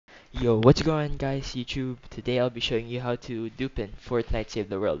Yo, what's going on guys, YouTube? Today I'll be showing you how to dupe in Fortnite Save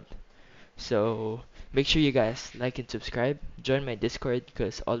the World. So, make sure you guys like and subscribe, join my Discord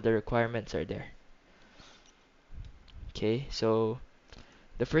because all the requirements are there. Okay, so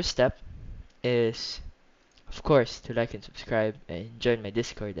the first step is, of course, to like and subscribe and join my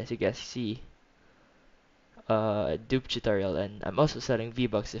Discord. As you guys see, dupe tutorial, and I'm also selling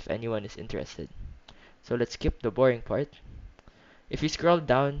V-Bucks if anyone is interested. So let's skip the boring part. If you scroll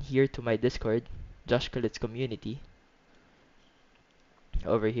down here to my Discord, Josh Collins community,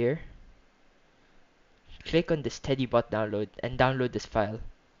 over here, click on this TeddyBot download and download this file.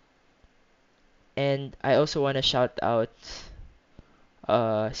 And I also want to shout out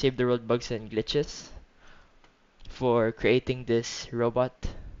Save the World Bugs and Glitches for creating this robot.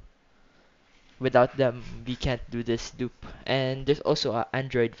 Without them, we can't do this dupe. And there's also an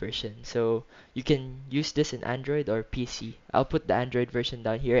Android version, so you can use this in Android or PC. I'll put the Android version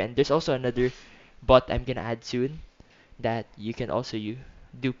down here, and there's also another bot I'm gonna add soon that you can also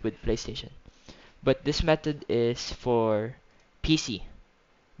dupe with PlayStation. But this method is for PC,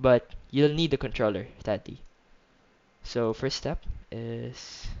 but you'll need a controller, sadly. So first step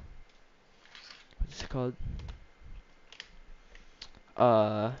is, what's it called?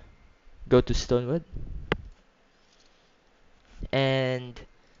 Uh, Go to Stonewood, and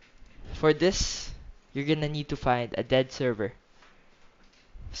for this, you're gonna need to find a dead server.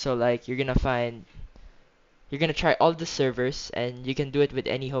 So like you're gonna try all the servers, and you can do it with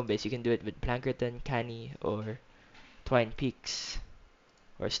any home base. You can do it with Plankerton, Canny, or Twine Peaks,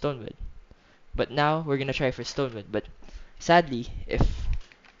 or Stonewood. But now we're gonna try for Stonewood. But sadly, if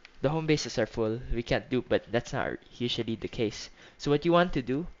the home bases are full, we can't do, but that's not usually the case. So what you want to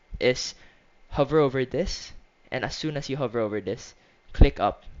do is hover over this, and as soon as you hover over this, click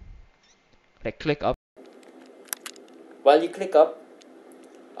up. Like click up. While you click up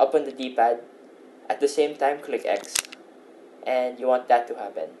on the D-pad, at the same time click X, and you want that to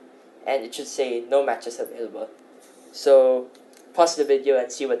happen. And it should say no matches available. So pause the video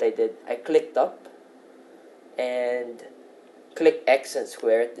and see what I did. I clicked up and click X and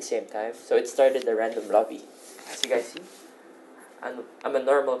square at the same time. So it started a random lobby. As you guys see, I'm a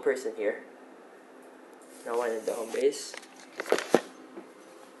normal person here. No one in the home base.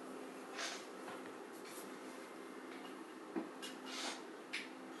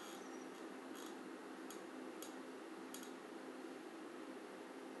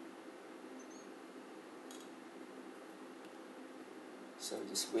 So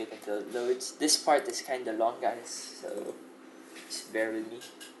just wait until it loads. This part is kinda long, guys, so just bear with me.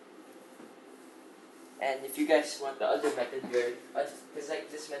 And if you guys want the other method where, because like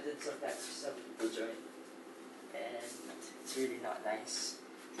this method sometimes some people join, and it's really not nice.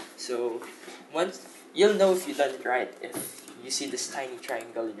 So once you'll know if you've done it right if you see this tiny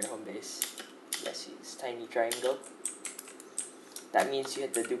triangle in your home base. Yes, see this tiny triangle. That means you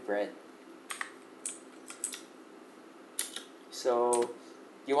hit the dupe right. So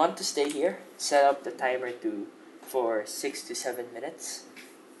you want to stay here, set up the timer for 6 to 7 minutes.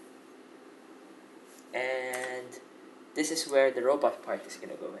 And this is where the robot part is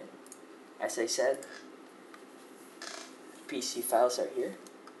gonna go in. As I said, PC files are here.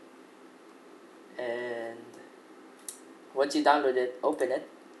 And once you download it, open it,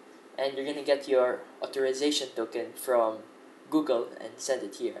 and you're gonna get your authorization token from Google and send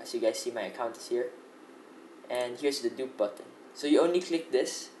it here. As you guys see, my account is here. And here's the dupe button. So you only click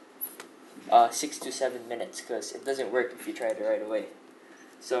this 6 to 7 minutes because it doesn't work if you try it right away.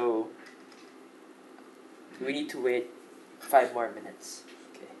 So we need to wait 5 more minutes.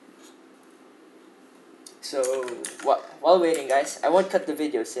 Okay. So while waiting, guys, I won't cut the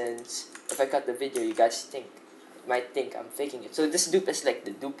video since if I cut the video, you guys might think I'm faking it. So this dupe is like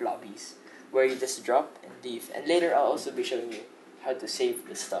the dupe lobbies where you just drop and leave. And later I'll also be showing you how to save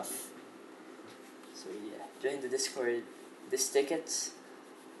the stuff. So yeah, join the Discord. This tickets,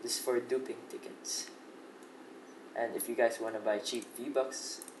 this for duping tickets. And if you guys want to buy cheap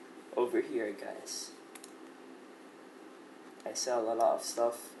V-Bucks, over here, guys. I sell a lot of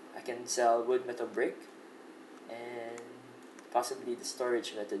stuff. I can sell wood, metal, brick, and possibly the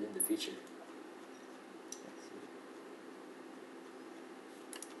storage method in the future.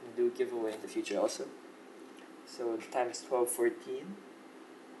 We'll do a giveaway in the future also. So the time is 12:14.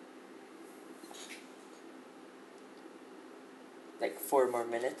 Like 4 more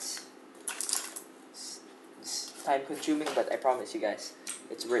minutes. It's time consuming, but I promise you guys,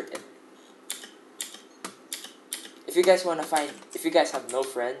 it's worth it. If you guys have no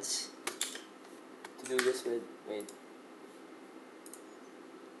friends to do this with, wait.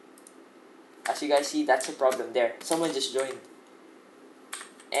 As you guys see, that's a problem there. Someone just joined.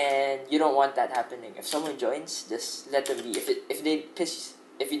 and you don't want that happening. If someone joins, just let them be. If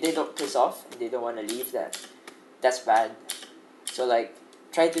they don't piss off and they don't want to leave, that's bad. So like,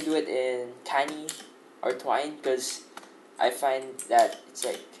 try to do it in canny or twine, because I find that it's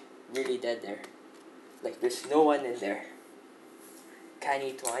like really dead there. Like there's no one in there.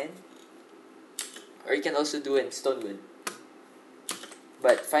 Canny twine, or you can also do it in stonewood.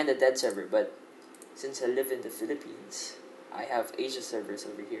 But find a dead server. But since I live in the Philippines, I have Asia servers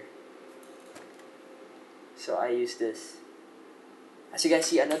over here. So I use this. As you guys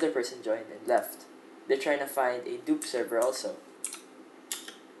see, another person joined and left. They're trying to find a dupe server also.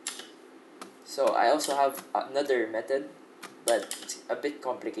 So I also have another method, but it's a bit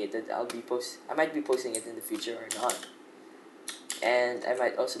complicated. I might be posting it in the future or not. And I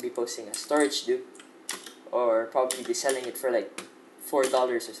might also be posting a storage dupe, or probably be selling it for like $4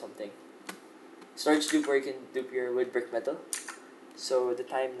 or something. Storage dupe where you can dupe your wood brick metal. So the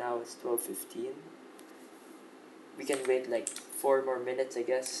time now is 12:15. We can wait like 4 more minutes, I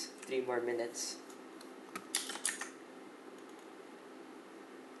guess. 3 more minutes.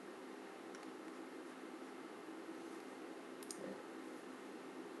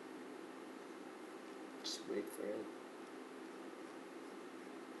 Just wait for it.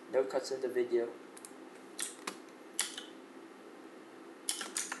 No cuts in the video.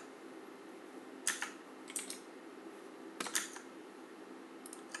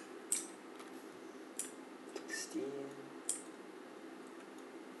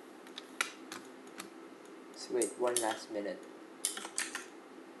 Wait one last minute,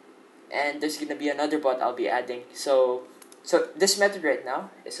 and there's gonna be another bot I'll be adding. So this method right now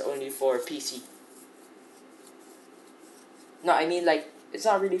is only for PC. No, I mean, like, it's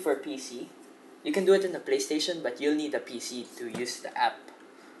not really for PC. You can do it in the PlayStation, but you'll need a PC to use the app.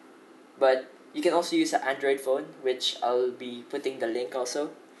 But you can also use an Android phone, which I'll be putting the link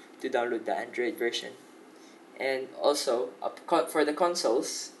also to download the Android version. And also for the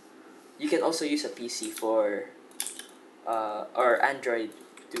consoles, you can also use a PC or Android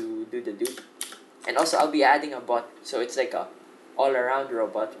to do the dupe. And also I'll be adding a bot, so it's like a all-around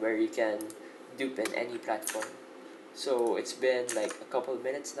robot where you can dupe in any platform. So it's been like a couple of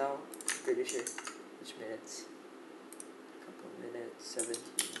minutes now, pretty sure. Which minutes? Couple of minutes,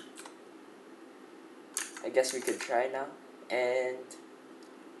 17. I guess we could try now and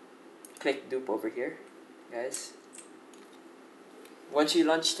click dupe over here, guys. Once you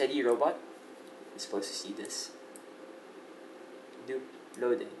launch StW Robot, you're supposed to see this. Dupe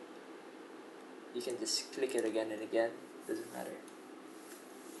loading. You can just click it again and again, doesn't matter.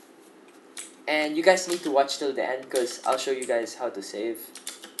 And you guys need to watch till the end, because I'll show you guys how to save.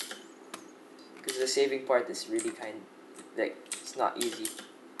 Because the saving part is really like, it's not easy.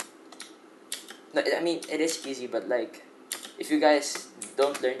 No, I mean, it is easy, but like, if you guys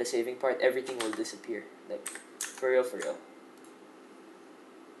don't learn the saving part, everything will disappear. Like, for real, for real.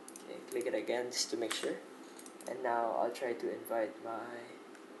 Okay, click it again just to make sure. And now I'll try to invite my...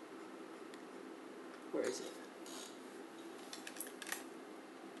 Where is it?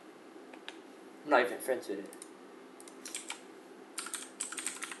 I'm not even friends with it.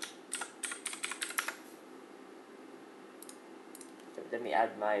 Let me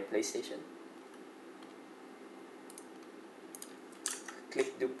add my PlayStation.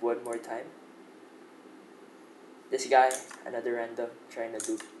 Click dupe one more time. This guy, another random, trying to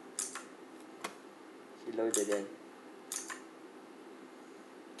dupe. He loaded in.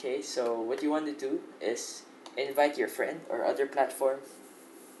 Okay, so what you want to do is invite your friend or other platform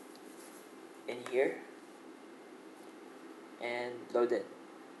in here and load it.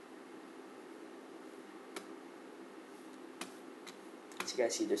 As you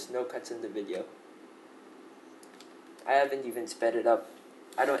guys see, there's no cuts in the video. I haven't even sped it up.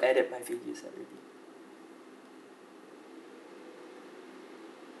 I don't edit my videos already.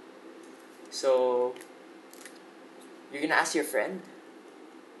 So you're gonna ask your friend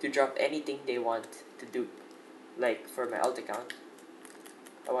to drop anything they want to dupe. Like for my alt account,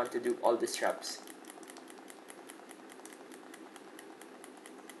 I want to dupe all the straps.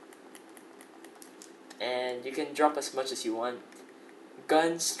 And you can drop as much as you want.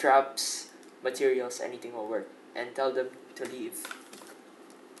 Guns, straps, materials, anything will work. And tell them to leave.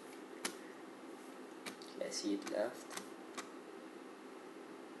 Okay, I see it left.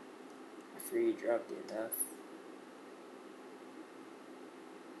 Free dropped it left.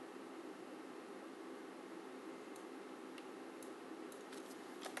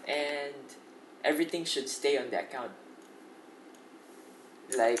 And everything should stay on the account.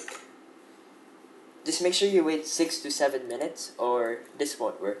 Like, just make sure you wait 6 to 7 minutes or this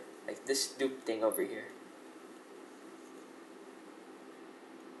won't work. Like this dupe thing over here.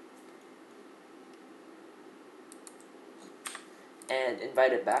 and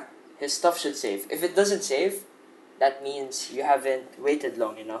invite it back, his stuff should save. If it doesn't save, that means you haven't waited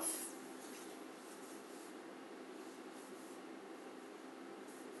long enough.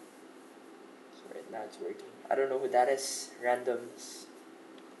 So right now it's working. I don't know who that is. Randoms.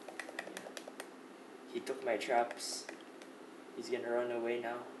 He took my traps. He's gonna run away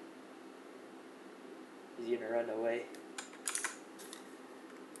now. He's gonna run away.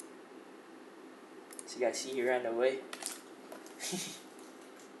 So you guys see he ran away.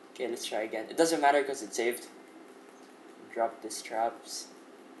 Okay, let's try again. It doesn't matter because it's saved. Drop these traps.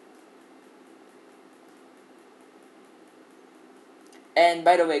 And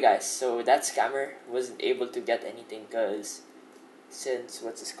by the way guys, so that scammer wasn't able to get anything because since,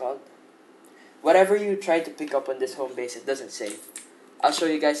 what's this called? Whatever you try to pick up on this home base, it doesn't save. I'll show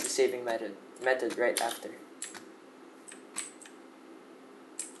you guys the saving method right after.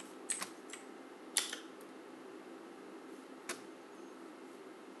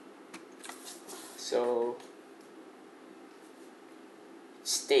 So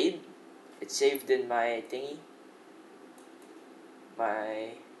stayed, it's saved in my thingy,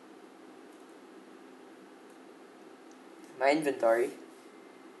 my inventory.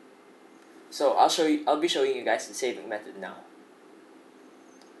 So I'll be showing you guys the saving method now.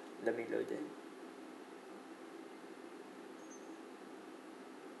 Let me load it.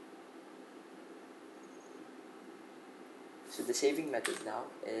 So the saving method now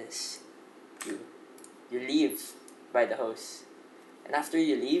is you leave by the host, and after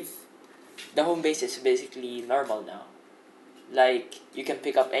you leave, the home base is basically normal now. Like, you can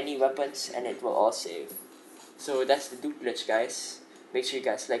pick up any weapons and it will all save. So that's the dupe glitch, guys. Make sure you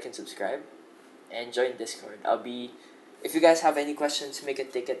guys like and subscribe and join Discord. If you guys have any questions, make a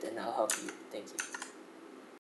ticket and I'll help you. Thank you.